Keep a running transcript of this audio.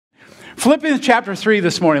Philippians chapter 3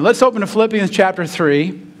 this morning. Let's open to Philippians chapter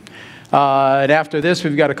 3. And after this,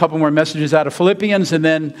 we've got a couple more messages out of Philippians. And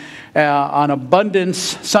then on Abundance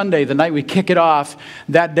Sunday, the night we kick it off,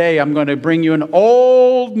 that day I'm going to bring you an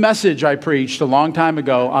old message I preached a long time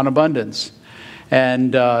ago on abundance.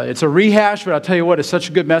 And it's a rehash, but I'll tell you what, it's such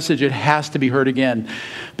a good message, it has to be heard again.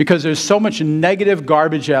 Because there's so much negative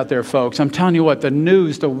garbage out there, folks. I'm telling you what, the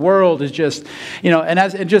news, the world is just, and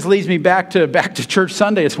it just leads me back to Church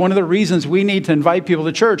Sunday. It's one of the reasons we need to invite people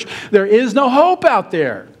to church. There is no hope out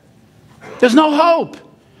there. There's no hope.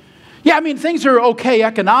 Yeah, things are okay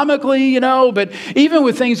economically, but even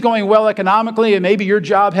with things going well economically, and maybe your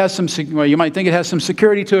job has you might think it has some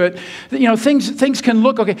security to it, things can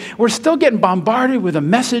look okay. We're still getting bombarded with a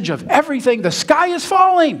message of everything. The sky is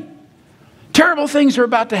falling. Terrible things are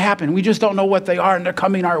about to happen. We just don't know what they are, and they're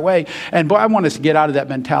coming our way. And boy, I want us to get out of that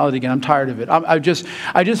mentality again. I'm tired of it. I just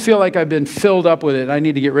feel like I've been filled up with it. I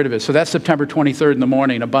need to get rid of it. So that's September 23rd in the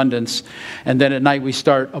morning, Abundance. And then at night we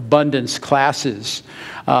start Abundance classes.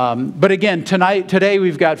 But again, today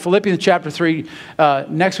we've got Philippians chapter 3.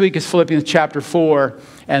 Next week is Philippians chapter 4.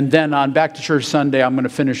 And then on Back to Church Sunday, I'm going to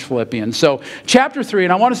finish Philippians. So chapter 3,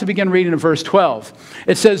 and I want us to begin reading in verse 12.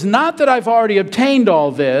 It says, "Not that I've already obtained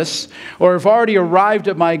all this, or have already arrived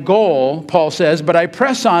at my goal," Paul says, "but I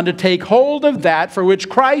press on to take hold of that for which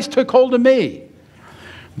Christ took hold of me.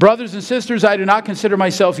 Brothers and sisters, I do not consider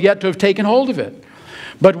myself yet to have taken hold of it.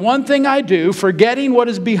 But one thing I do, forgetting what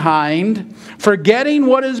is behind,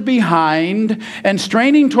 and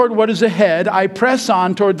straining toward what is ahead, I press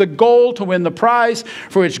on toward the goal to win the prize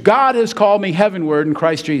for which God has called me heavenward in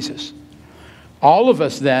Christ Jesus." All of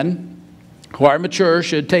us then, who are mature,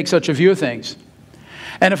 should take such a view of things.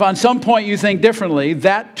 And if on some point you think differently,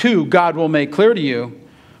 that too God will make clear to you.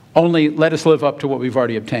 Only let us live up to what we've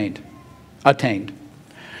already attained.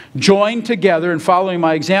 Join together in following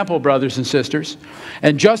my example, brothers and sisters.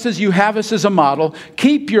 And just as you have us as a model,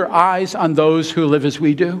 keep your eyes on those who live as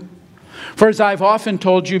we do. For as I've often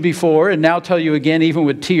told you before, and now tell you again, even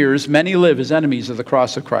with tears, many live as enemies of the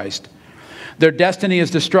cross of Christ. Their destiny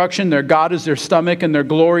is destruction, their God is their stomach, and their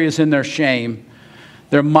glory is in their shame.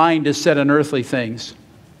 Their mind is set on earthly things.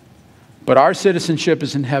 But our citizenship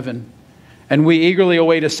is in heaven. And we eagerly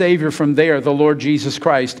await a Savior from there, the Lord Jesus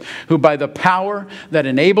Christ, who by the power that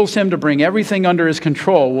enables him to bring everything under his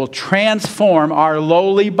control will transform our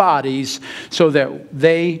lowly bodies so that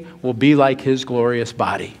they will be like his glorious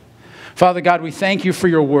body. Father God, we thank you for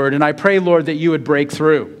your word, and I pray, Lord, that you would break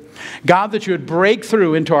through. God, that you would break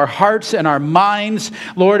through into our hearts and our minds.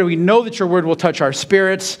 Lord, we know that your word will touch our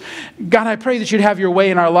spirits. God, I pray that you'd have your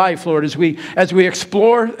way in our life, Lord, as we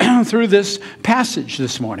explore through this passage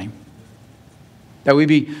this morning. That we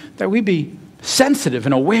be sensitive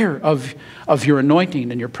and aware of your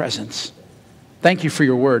anointing and your presence. Thank you for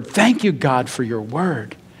your word. Thank you, God, for your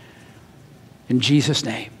word. In Jesus'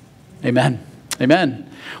 name, amen. Amen.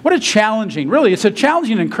 What a challenging, really, it's a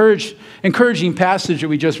challenging and encouraging passage that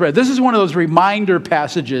we just read. This is one of those reminder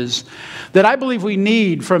passages that I believe we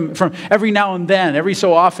need from every now and then, every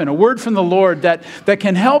so often, a word from the Lord that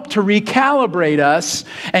can help to recalibrate us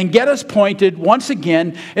and get us pointed once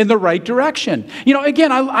again in the right direction.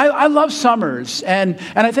 Again, I love summers, and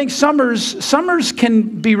I think summers can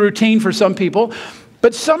be routine for some people.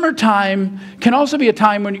 But summertime can also be a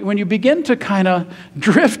time when you begin to kind of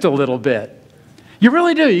drift a little bit. You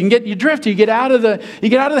really do. You drift. You get out of the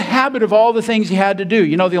habit of all the things you had to do.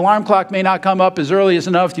 The alarm clock may not come up as early as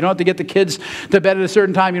enough. You don't have to get the kids to bed at a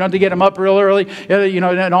certain time. You don't have to get them up real early.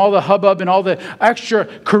 And all the hubbub and all the extra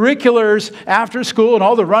curriculars after school and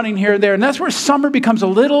all the running here and there. And that's where summer becomes a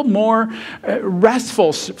little more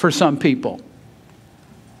restful for some people.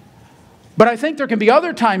 But I think there can be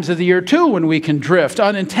other times of the year too when we can drift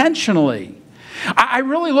unintentionally. I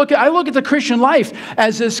look at the Christian life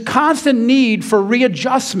as this constant need for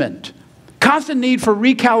readjustment, constant need for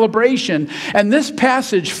recalibration, and this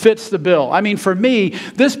passage fits the bill. For me,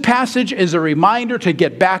 this passage is a reminder to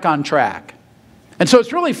get back on track. And so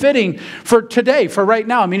it's really fitting for today, for right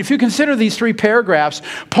now. If you consider these 3 paragraphs,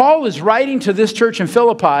 Paul is writing to this church in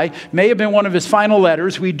Philippi, may have been one of his final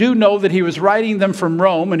letters. We do know that he was writing them from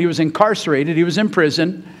Rome, and he was incarcerated, he was in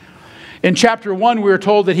prison. In chapter 1, we were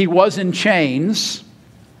told that he was in chains.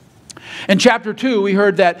 In chapter 2, we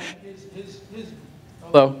heard that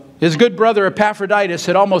his good brother Epaphroditus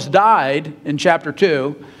had almost died in chapter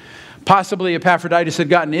 2. Possibly Epaphroditus had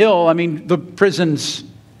gotten ill. The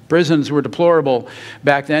prisons were deplorable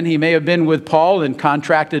back then. He may have been with Paul and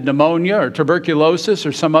contracted pneumonia or tuberculosis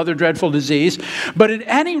or some other dreadful disease. But at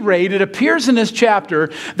any rate, it appears in this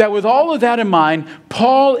chapter that with all of that in mind,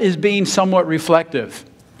 Paul is being somewhat reflective.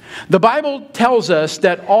 The Bible tells us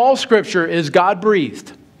that all Scripture is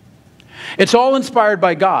God-breathed. It's all inspired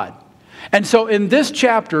by God. And so in this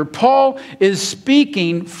chapter, Paul is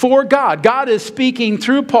speaking for God. God is speaking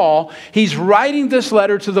through Paul. He's writing this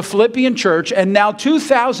letter to the Philippian church, and now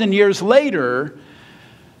 2,000 years later,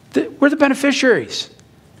 we're the beneficiaries.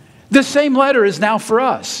 This same letter is now for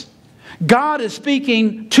us. God is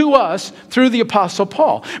speaking to us through the Apostle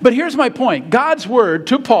Paul. But here's my point. God's word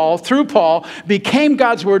to Paul, through Paul, became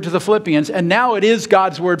God's word to the Philippians, and now it is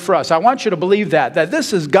God's word for us. I want you to believe that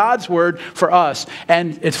this is God's word for us,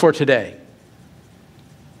 and it's for today.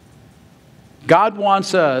 God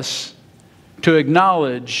wants us to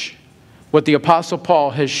acknowledge what the Apostle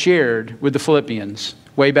Paul has shared with the Philippians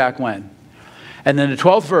way back when. And in the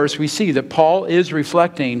 12th verse, we see that Paul is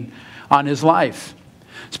reflecting on his life.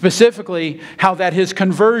 Specifically, how that his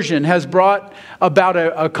conversion has brought about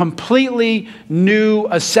a completely new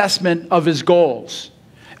assessment of his goals.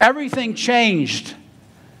 Everything changed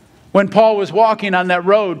when Paul was walking on that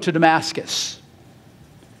road to Damascus.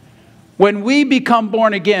 When we become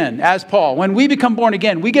born again, as Paul, when we become born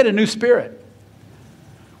again, we get a new spirit.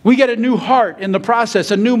 We get a new heart in the process,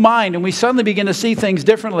 a new mind, and we suddenly begin to see things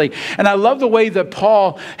differently. And I love the way that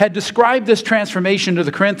Paul had described this transformation to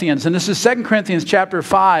the Corinthians. And this is 2 Corinthians chapter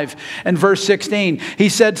 5 and verse 16. He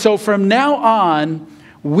said, "So from now on,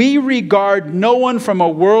 we regard no one from a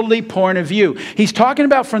worldly point of view." He's talking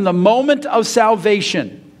about from the moment of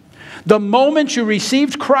salvation, the moment you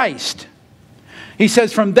received Christ. He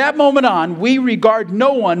says, from that moment on, we regard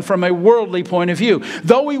no one from a worldly point of view.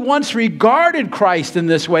 Though we once regarded Christ in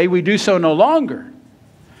this way, we do so no longer.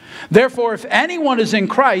 Therefore, if anyone is in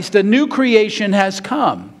Christ, a new creation has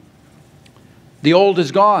come. The old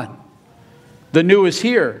is gone. The new is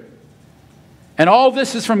here. And all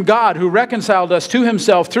this is from God, who reconciled us to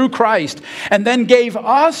himself through Christ, and then gave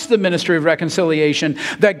us the ministry of reconciliation,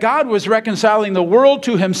 that God was reconciling the world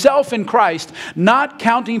to himself in Christ, not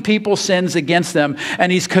counting people's sins against them.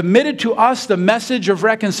 And he's committed to us the message of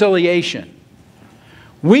reconciliation.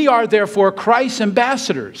 We are therefore Christ's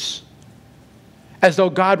ambassadors, as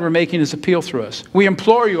though God were making his appeal through us. We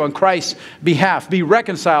implore you on Christ's behalf, be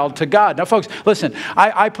reconciled to God. Now, folks, listen,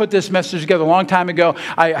 I put this message together a long time ago.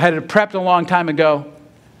 I had it prepped a long time ago,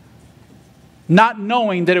 not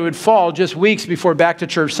knowing that it would fall just weeks before Back to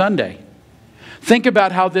Church Sunday. Think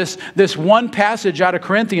about how this one passage out of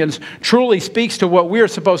Corinthians truly speaks to what we are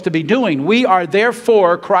supposed to be doing. We are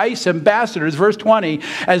therefore Christ's ambassadors, verse 20,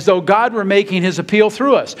 as though God were making his appeal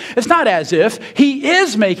through us. It's not as if. He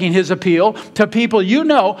is making his appeal to people you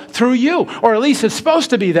know through you, or at least it's supposed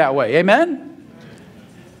to be that way. Amen?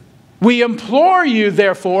 We implore you,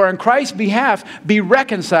 therefore, on Christ's behalf, be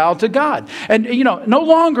reconciled to God. And, no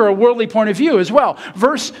longer a worldly point of view as well.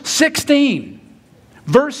 Verse 16.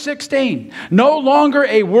 Verse 16, no longer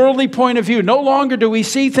a worldly point of view. No longer do we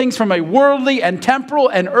see things from a worldly and temporal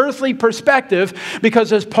and earthly perspective,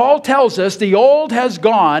 because as Paul tells us, the old has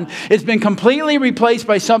gone. It's been completely replaced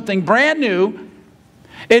by something brand new.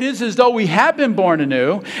 It is as though we have been born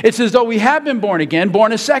anew. It's as though we have been born again,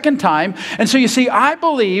 born a second time. And so you see, I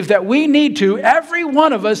believe that we need to, every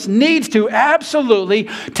one of us needs to absolutely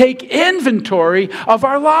take inventory of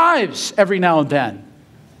our lives every now and then.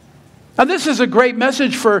 Now, this is a great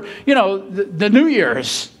message for, the New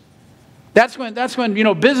Year's. That's when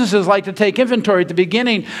businesses like to take inventory at the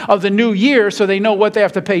beginning of the new year so they know what they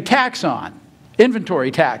have to pay tax on,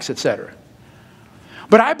 inventory tax, etc.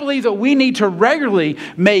 But I believe that we need to regularly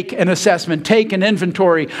make an assessment, take an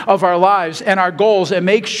inventory of our lives and our goals, and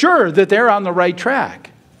make sure that they're on the right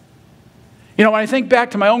track. When I think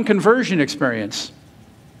back to my own conversion experience,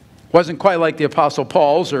 wasn't quite like the Apostle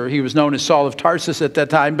Paul's, or he was known as Saul of Tarsus at that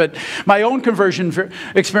time, but my own conversion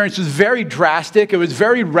experience was very drastic. It was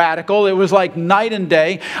very radical. It was like night and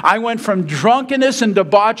day. I went from drunkenness and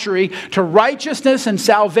debauchery to righteousness and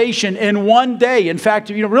salvation in one day. In fact,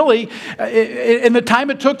 really, in the time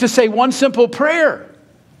it took to say one simple prayer.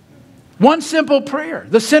 One simple prayer.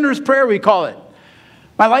 The sinner's prayer, we call it.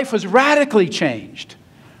 My life was radically changed.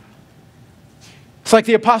 It's like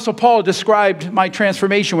the Apostle Paul described my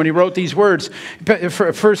transformation when he wrote these words.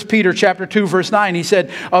 1 Peter chapter 2, verse 9, he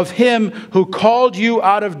said, "Of him who called you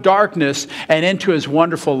out of darkness and into his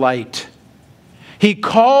wonderful light." He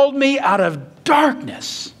called me out of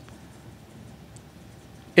darkness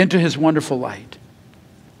into his wonderful light.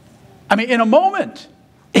 In a moment,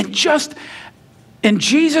 in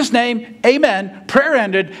Jesus' name, amen, prayer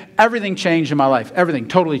ended, everything changed in my life. Everything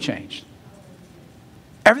totally changed.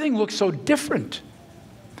 Everything looked so different.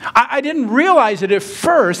 I didn't realize it at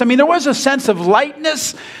first. There was a sense of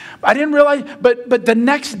lightness. I didn't realize, but the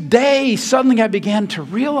next day, suddenly I began to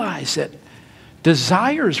realize that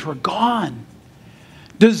Desires were gone.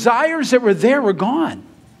 Desires that were there were gone.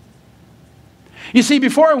 You see,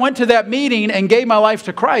 before I went to that meeting and gave my life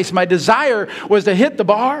to Christ, my desire was to hit the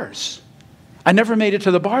bars. I never made it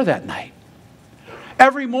to the bar that night.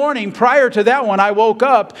 Every morning prior to that one, I woke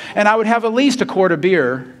up and I would have at least a quart of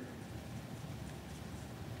beer.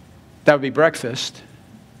 That would be breakfast.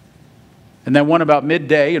 And then one about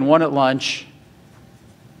midday and one at lunch.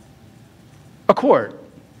 A quart.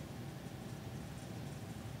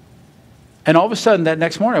 And all of a sudden, that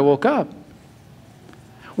next morning, I woke up.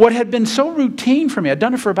 What had been so routine for me, I'd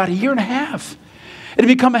done it for about a year and a half. It had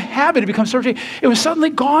become a habit. It had become so routine. It was suddenly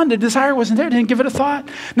gone. The desire wasn't there. I didn't give it a thought.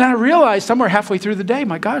 And then I realized somewhere halfway through the day,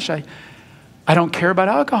 my gosh, I don't care about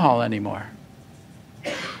alcohol anymore.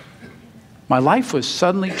 My life was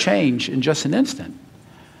suddenly changed in just an instant.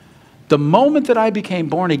 The moment that I became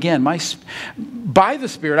born again, by the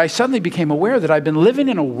Spirit, I suddenly became aware that I'd been living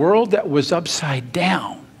in a world that was upside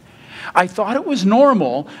down. I thought it was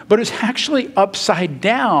normal, but it was actually upside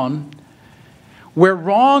down, where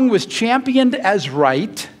wrong was championed as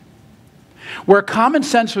right, where common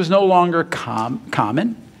sense was no longer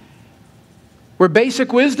common, where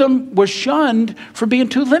basic wisdom was shunned for being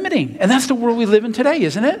too limiting. And that's the world we live in today,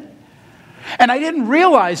 isn't it? And I didn't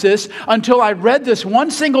realize this until I read this one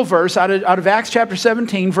single verse out of Acts chapter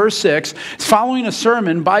 17, verse 6. It's following a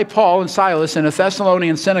sermon by Paul and Silas in a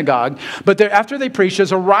Thessalonian synagogue. But after they preach,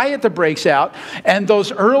 there's a riot that breaks out. And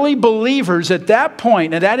those early believers at that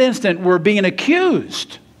point, at that instant, were being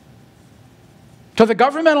accused. To the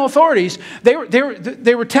governmental authorities, they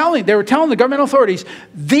were telling the governmental authorities,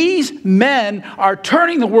 these men are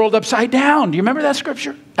turning the world upside down. Do you remember that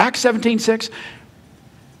scripture? Acts 17, 6.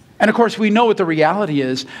 And of course, we know what the reality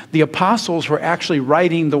is. The apostles were actually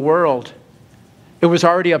righting the world. It was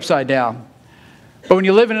already upside down. But when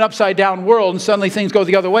you live in an upside down world and suddenly things go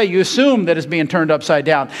the other way, you assume that it's being turned upside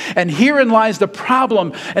down. And herein lies the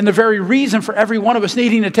problem and the very reason for every one of us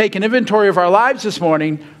needing to take an inventory of our lives this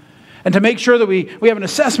morning and to make sure that we have an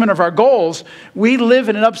assessment of our goals. We live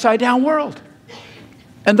in an upside down world.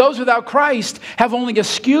 And those without Christ have only a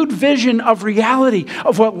skewed vision of reality,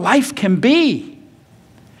 of what life can be.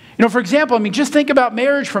 You know, for example, just think about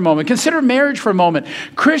marriage for a moment. Consider marriage for a moment.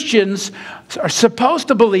 Christians are supposed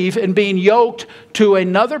to believe in being yoked to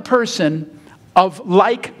another person of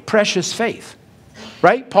like precious faith.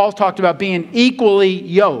 Right? Paul talked about being equally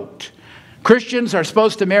yoked. Christians are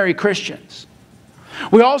supposed to marry Christians.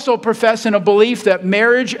 We also profess in a belief that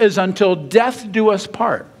marriage is until death do us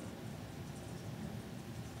part.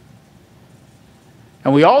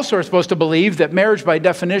 And we also are supposed to believe that marriage by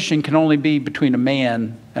definition can only be between a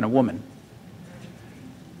man and a woman.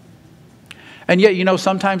 And yet,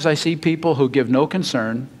 sometimes I see people who give no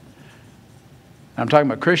concern, I'm talking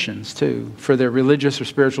about Christians too, for their religious or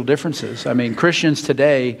spiritual differences. Christians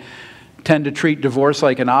today tend to treat divorce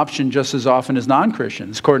like an option just as often as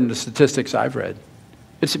non-Christians, according to statistics I've read.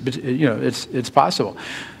 It's possible.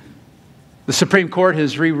 The Supreme Court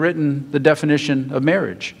has rewritten the definition of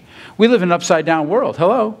marriage. We live in an upside-down world.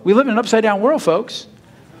 Hello? We live in an upside-down world, folks,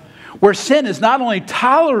 where sin is not only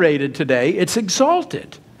tolerated today, it's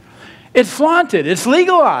exalted. It's flaunted. It's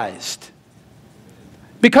legalized.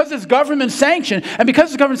 Because it's government sanctioned, and because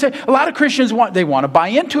it's government sanctioned, a lot of Christians want to buy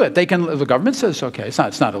into it. The government says, okay, it's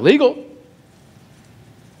not illegal.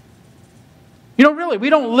 Really, we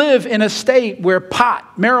don't live in a state where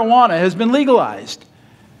marijuana has been legalized.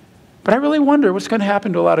 But I really wonder what's going to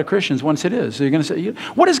happen to a lot of Christians once it is. So you're going to say,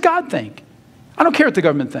 what does God think? I don't care what the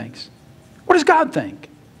government thinks. What does God think?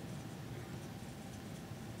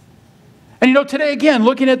 And today again,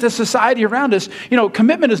 looking at the society around us,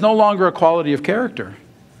 commitment is no longer a quality of character.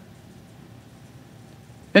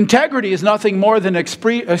 Integrity is nothing more than an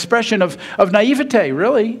expression of naivete,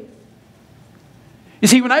 really. You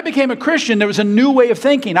see, when I became a Christian, there was a new way of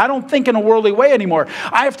thinking. I don't think in a worldly way anymore.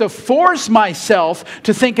 I have to force myself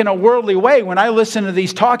to think in a worldly way. When I listen to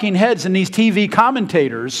these talking heads and these TV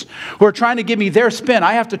commentators who are trying to give me their spin,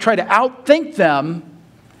 I have to try to outthink them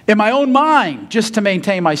in my own mind just to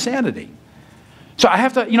maintain my sanity. So I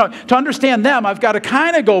have to, to understand them, I've got to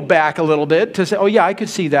kind of go back a little bit to say, oh yeah, I could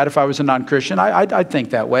see that if I was a non-Christian. I'd think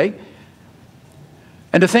that way.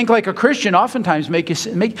 And to think like a Christian oftentimes makes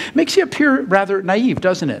you appear rather naive,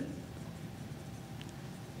 doesn't it?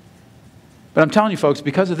 But I'm telling you folks,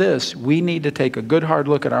 because of this, we need to take a good hard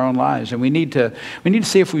look at our own lives, and we need to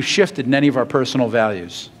see if we've shifted in any of our personal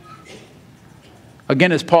values.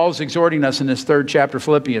 Again, as Paul's exhorting us in this 3rd chapter,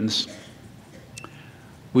 Philippians,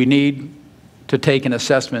 we need to take an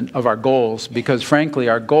assessment of our goals, because frankly,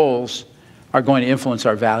 our goals are going to influence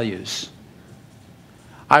our values.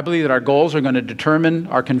 I believe that our goals are going to determine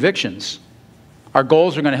our convictions. Our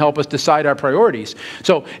goals are going to help us decide our priorities.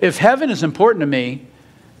 So if heaven is important to me,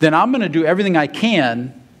 then I'm going to do everything I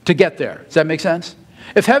can to get there. Does that make sense?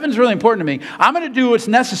 If heaven's really important to me, I'm going to do what's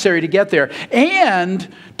necessary to get there and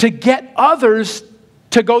to get others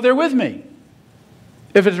to go there with me.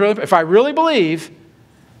 If I really believe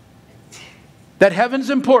that heaven's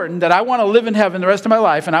important, that I want to live in heaven the rest of my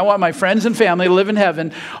life, and I want my friends and family to live in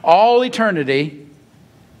heaven all eternity,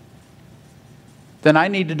 then I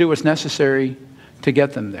need to do what's necessary to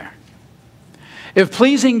get them there. If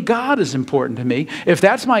pleasing God is important to me, if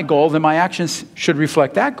that's my goal, then my actions should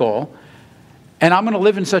reflect that goal. And I'm going to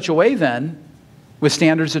live in such a way then with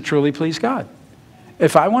standards that truly please God.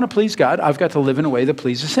 If I want to please God, I've got to live in a way that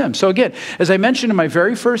pleases Him. So again, as I mentioned in my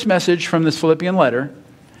very first message from this Philippian letter,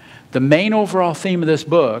 the main overall theme of this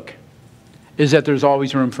book is that there's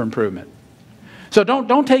always room for improvement. So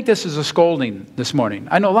don't take this as a scolding this morning.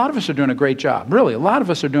 I know a lot of us are doing a great job. Really, a lot of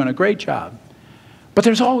us are doing a great job. But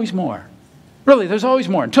there's always more. Really, there's always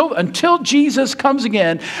more. Until Jesus comes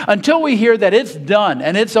again, until we hear that it's done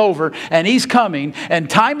and it's over and He's coming and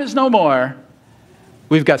time is no more,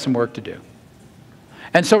 we've got some work to do.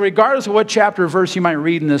 And so regardless of what chapter or verse you might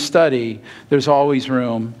read in this study, there's always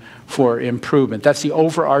room for improvement. That's the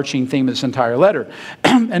overarching theme of this entire letter.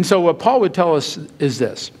 And so what Paul would tell us is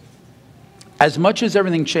this. As much as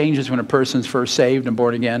everything changes when a person's first saved and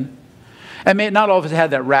born again, and not all of us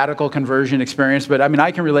had that radical conversion experience, but I mean,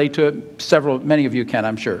 I can relate to it. Many of you can,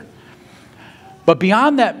 I'm sure. But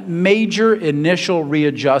beyond that major initial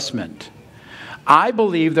readjustment, I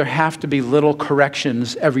believe there have to be little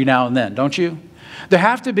corrections every now and then, don't you? There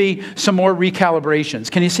have to be some more recalibrations.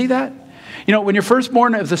 Can you see that? You know, when you're first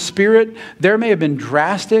born of the Spirit, there may have been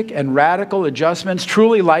drastic and radical adjustments,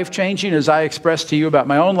 truly life-changing, as I expressed to you about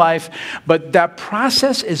my own life, but that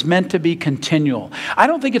process is meant to be continual. I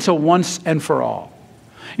don't think it's a once and for all.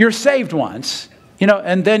 You're saved once, you know,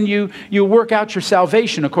 and then you work out your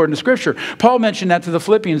salvation according to Scripture. Paul mentioned that to the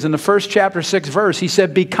Philippians in the first chapter, 6th verse. He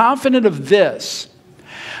said, "Be confident of this,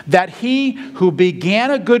 that He who began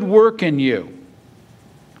a good work in you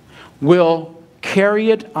will carry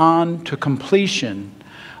it on to completion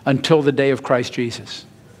until the day of Christ Jesus."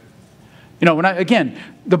 You know, again,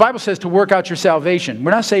 the Bible says to work out your salvation. We're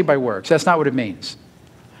not saved by works. That's not what it means.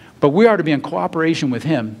 But we are to be in cooperation with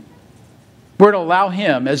Him. We're to allow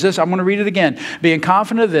Him, I'm going to read it again, being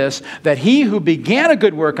confident of this, that He who began a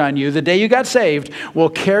good work on you the day you got saved will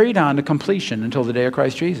carry it on to completion until the day of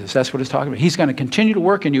Christ Jesus. That's what it's talking about. He's going to continue to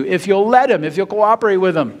work in you if you'll let Him, if you'll cooperate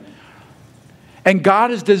with Him. And God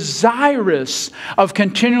is desirous of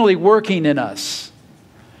continually working in us,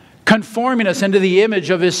 conforming us into the image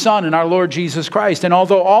of His Son and our Lord Jesus Christ. And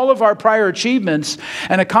although all of our prior achievements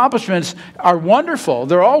and accomplishments are wonderful,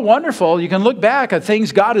 they're all wonderful. You can look back at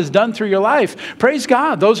things God has done through your life. Praise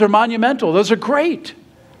God. Those are monumental. Those are great.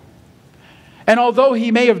 And although He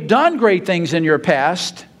may have done great things in your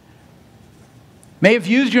past, may have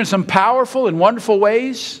used you in some powerful and wonderful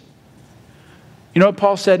ways, you know what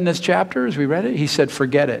Paul said in this chapter as we read it? He said,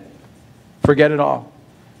 forget it. Forget it all.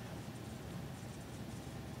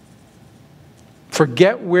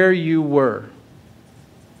 Forget where you were,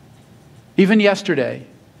 even yesterday,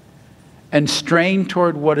 and strain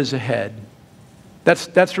toward what is ahead.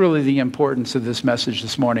 That's really the importance of this message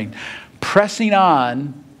this morning. Pressing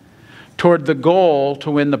on toward the goal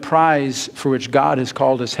to win the prize for which God has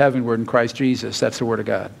called us heavenward in Christ Jesus. That's the Word of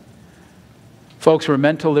God. Folks, we're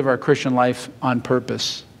meant to live our Christian life on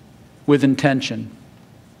purpose, with intention.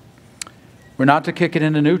 We're not to kick it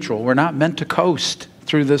into neutral. We're not meant to coast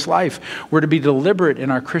through this life. We're to be deliberate in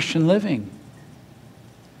our Christian living.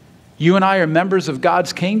 You and I are members of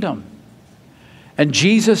God's kingdom. And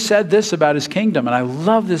Jesus said this about His kingdom, and I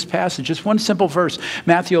love this passage. Just one simple verse,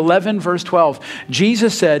 Matthew 11, verse 12.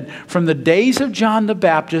 Jesus said, "From the days of John the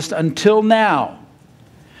Baptist until now,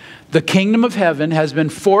 the kingdom of heaven has been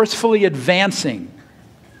forcefully advancing,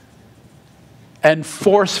 and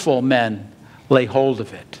forceful men lay hold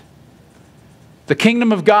of it." The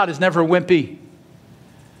kingdom of God is never wimpy.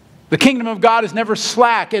 The kingdom of God is never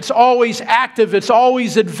slack. It's always active. It's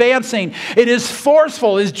always advancing. It is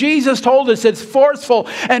forceful. As Jesus told us, it's forceful.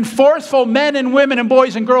 And forceful men and women and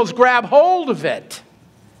boys and girls grab hold of it.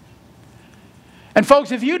 And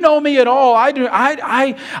folks, if you know me at all, I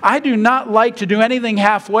do not like to do anything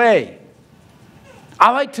halfway.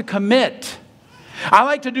 I like to commit. I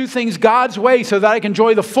like to do things God's way so that I can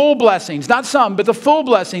enjoy the full blessings, not some, but the full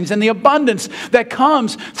blessings and the abundance that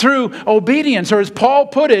comes through obedience. Or as Paul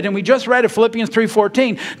put it, and we just read it, Philippians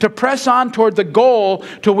 3:14, to press on toward the goal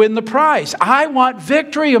to win the prize. I want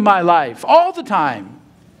victory in my life all the time.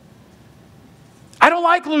 I don't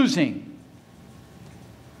like losing.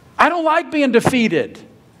 I don't like being defeated.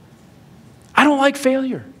 I don't like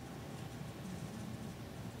failure.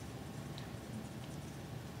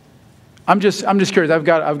 I'm just curious. I've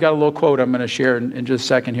got a little quote I'm going to share in just a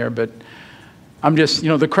second here, but I'm just,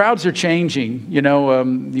 the crowds are changing.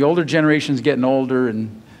 The older generation's getting older,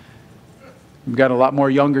 and we've got a lot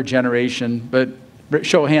more younger generation. But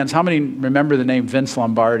show of hands, how many remember the name Vince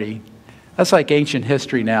Lombardi? That's like ancient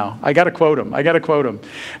history now. I got to quote him.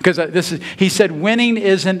 Because he said, winning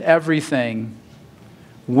isn't everything.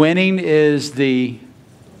 Winning is the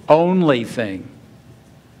only thing.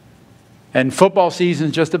 And football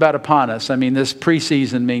season's just about upon us. I mean, this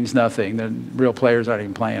preseason means nothing. The real players aren't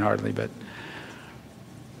even playing hardly. But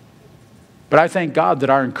I thank God that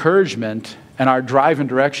our encouragement and our drive and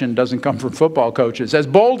direction doesn't come from football coaches. As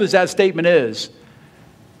bold as that statement is,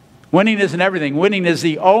 winning isn't everything. Winning is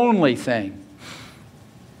the only thing.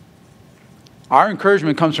 Our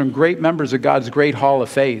encouragement comes from great members of God's great hall of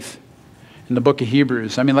faith in the book of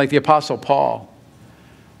Hebrews. I mean, like the Apostle Paul.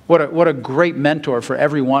 What a great mentor for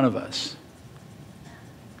every one of us.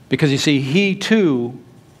 Because you see, he too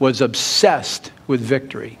was obsessed with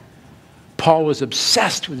victory. Paul was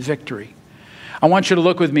obsessed with victory. I want you to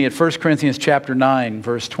look with me at 1 Corinthians chapter 9,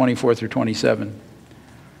 verse 24 through 27.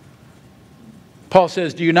 Paul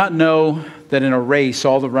says, do you not know that in a race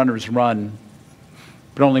all the runners run,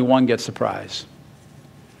 but only one gets the prize?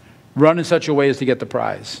 Run in such a way as to get the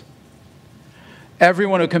prize.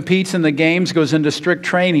 Everyone who competes in the games goes into strict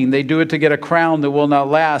training. They do it to get a crown that will not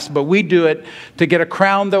last, but we do it to get a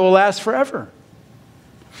crown that will last forever.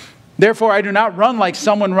 Therefore, I do not run like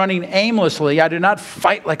someone running aimlessly. I do not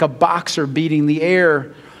fight like a boxer beating the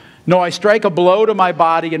air. No, I strike a blow to my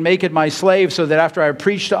body and make it my slave so that after I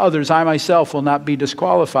preach to others, I myself will not be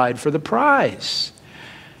disqualified for the prize.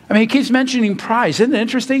 I mean, he keeps mentioning prize. Isn't it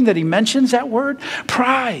interesting that he mentions that word?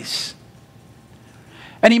 Prize.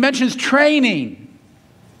 And he mentions training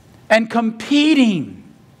and competing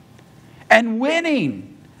and winning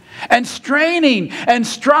and straining and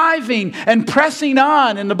striving and pressing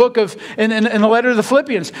on in the letter of the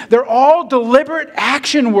Philippians. They're all deliberate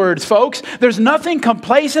action words, folks. There's nothing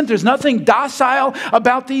complacent. There's nothing docile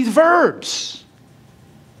about these verbs.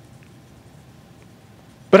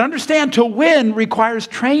 But understand, to win requires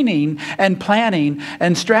training and planning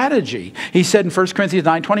and strategy. He said in 1 Corinthians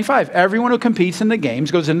 9:25, everyone who competes in the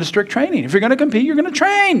games goes into strict training. If you're going to compete, you're going to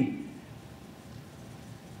train.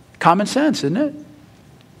 Common sense, isn't it?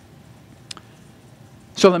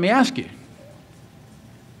 So let me ask you,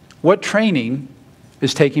 what training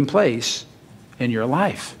is taking place in your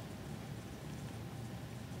life?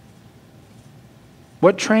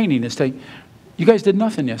 What training is taking? You guys did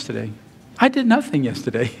nothing yesterday. I did nothing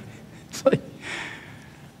yesterday. It's like, it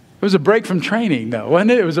was a break from training, though,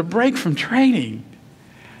 wasn't it? It was a break from training.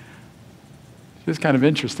 It's kind of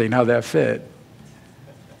interesting how that fit.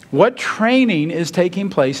 What training is taking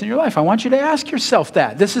place in your life? I want you to ask yourself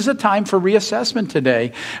that. This is a time for reassessment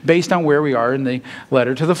today based on where we are in the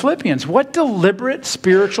letter to the Philippians. What deliberate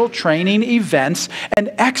spiritual training events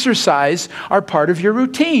and exercise are part of your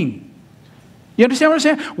routine? You understand what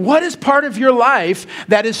I'm saying? What is part of your life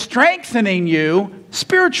that is strengthening you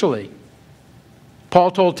spiritually?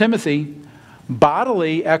 Paul told Timothy,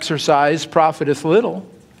 bodily exercise profiteth little,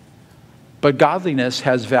 but godliness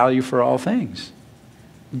has value for all things.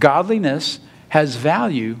 Godliness has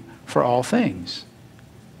value for all things.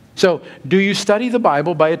 So, do you study the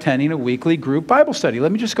Bible by attending a weekly group Bible study?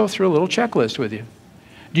 Let me just go through a little checklist with you.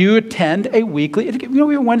 Do you attend a weekly, we have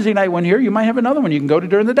a Wednesday night one here, you might have another one you can go to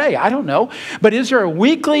during the day, I don't know. But is there a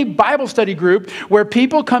weekly Bible study group where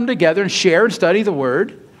people come together and share and study the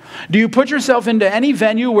Word? Do you put yourself into any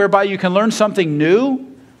venue whereby you can learn something new?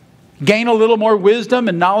 Gain a little more wisdom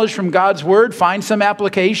and knowledge from God's Word? Find some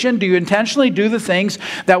application? Do you intentionally do the things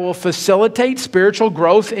that will facilitate spiritual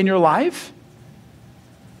growth in your life?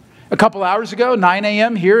 A couple hours ago, 9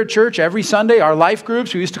 a.m. here at church every Sunday, our life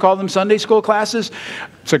groups, we used to call them Sunday school classes.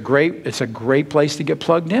 It's a great place to get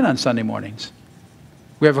plugged in on Sunday mornings.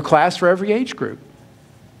 We have a class for every age group,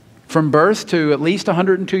 from birth to at least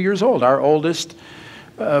 102 years old. Our oldest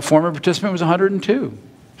former participant was 102.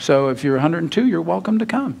 So if you're 102, you're welcome to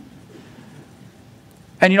come.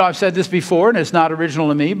 And I've said this before, and it's not original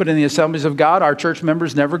to me, but in the Assemblies of God, our church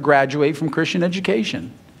members never graduate from Christian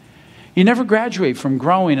education. You never graduate from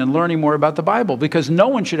growing and learning more about the Bible, because no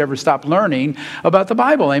one should ever stop learning about the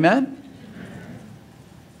Bible. Amen?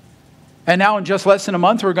 And now in just less than a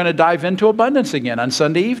month, we're going to dive into abundance again on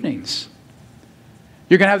Sunday evenings.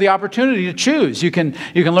 You're going to have the opportunity to choose. You can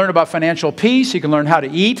learn about financial peace. You can learn how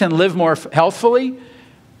to eat and live more healthfully.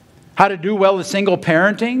 how to do well with single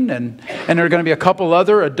parenting, and there are going to be a couple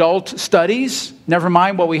other adult studies. Never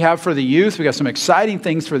mind what we have for the youth. We've got some exciting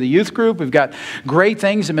things for the youth group. We've got great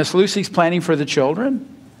things that Miss Lucy's planning for the children.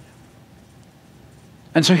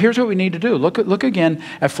 And so here's what we need to do. Look again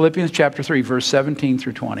at Philippians chapter 3, verse 17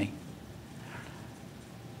 through 20.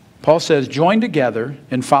 Paul says, join together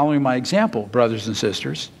in following my example, brothers and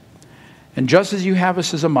sisters. And just as you have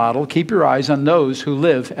us as a model, keep your eyes on those who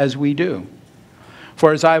live as we do.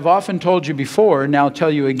 For as I have often told you before, now tell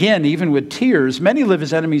you again, even with tears, many live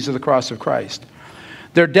as enemies of the cross of Christ.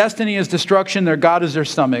 Their destiny is destruction, their God is their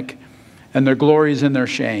stomach, and their glory is in their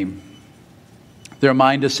shame. Their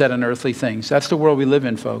mind is set on earthly things. That's the world we live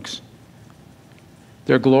in, folks.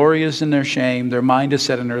 Their glory is in their shame, their mind is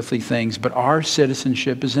set on earthly things, but our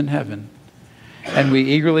citizenship is in heaven. And we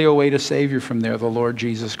eagerly await a Savior from there, the Lord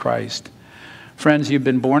Jesus Christ. Friends, you've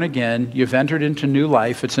been born again. You've entered into new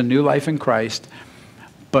life. It's a new life in Christ.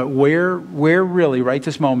 But where really, right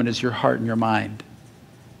this moment, is your heart and your mind?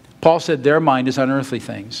 Paul said their mind is on earthly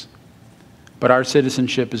things, but our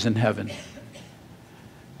citizenship is in heaven.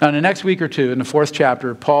 Now, in the next week or two, in the 4th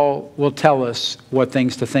chapter, Paul will tell us what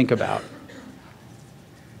things to think about.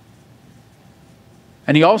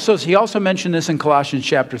 And he also mentioned this in Colossians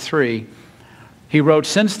chapter 3. He wrote,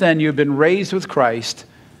 since then you've been raised with Christ.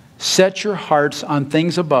 Set your hearts on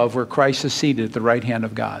things above where Christ is seated at the right hand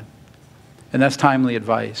of God. And that's timely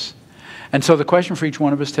advice. And so the question for each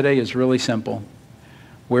one of us today is really simple.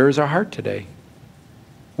 Where is our heart today?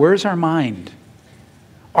 Where is our mind?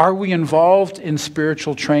 Are we involved in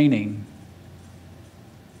spiritual training?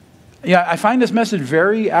 Yeah, I find this message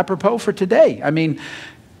very apropos for today. I mean,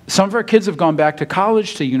 some of our kids have gone back to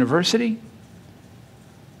college, to university.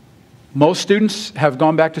 Most students have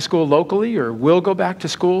gone back to school locally or will go back to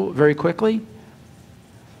school very quickly.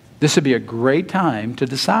 This would be a great time to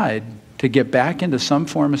decide to get back into some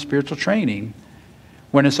form of spiritual training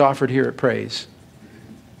when it's offered here at Praise.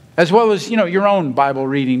 As well as, your own Bible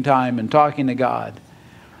reading time and talking to God.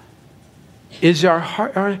 Is our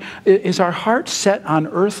heart set on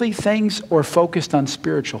earthly things or focused on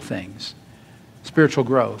spiritual things? Spiritual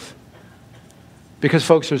growth. Because,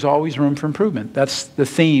 folks, there's always room for improvement. That's the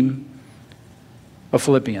theme of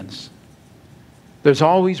Philippians. There's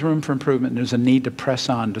always room for improvement, and there's a need to press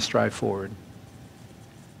on to strive forward.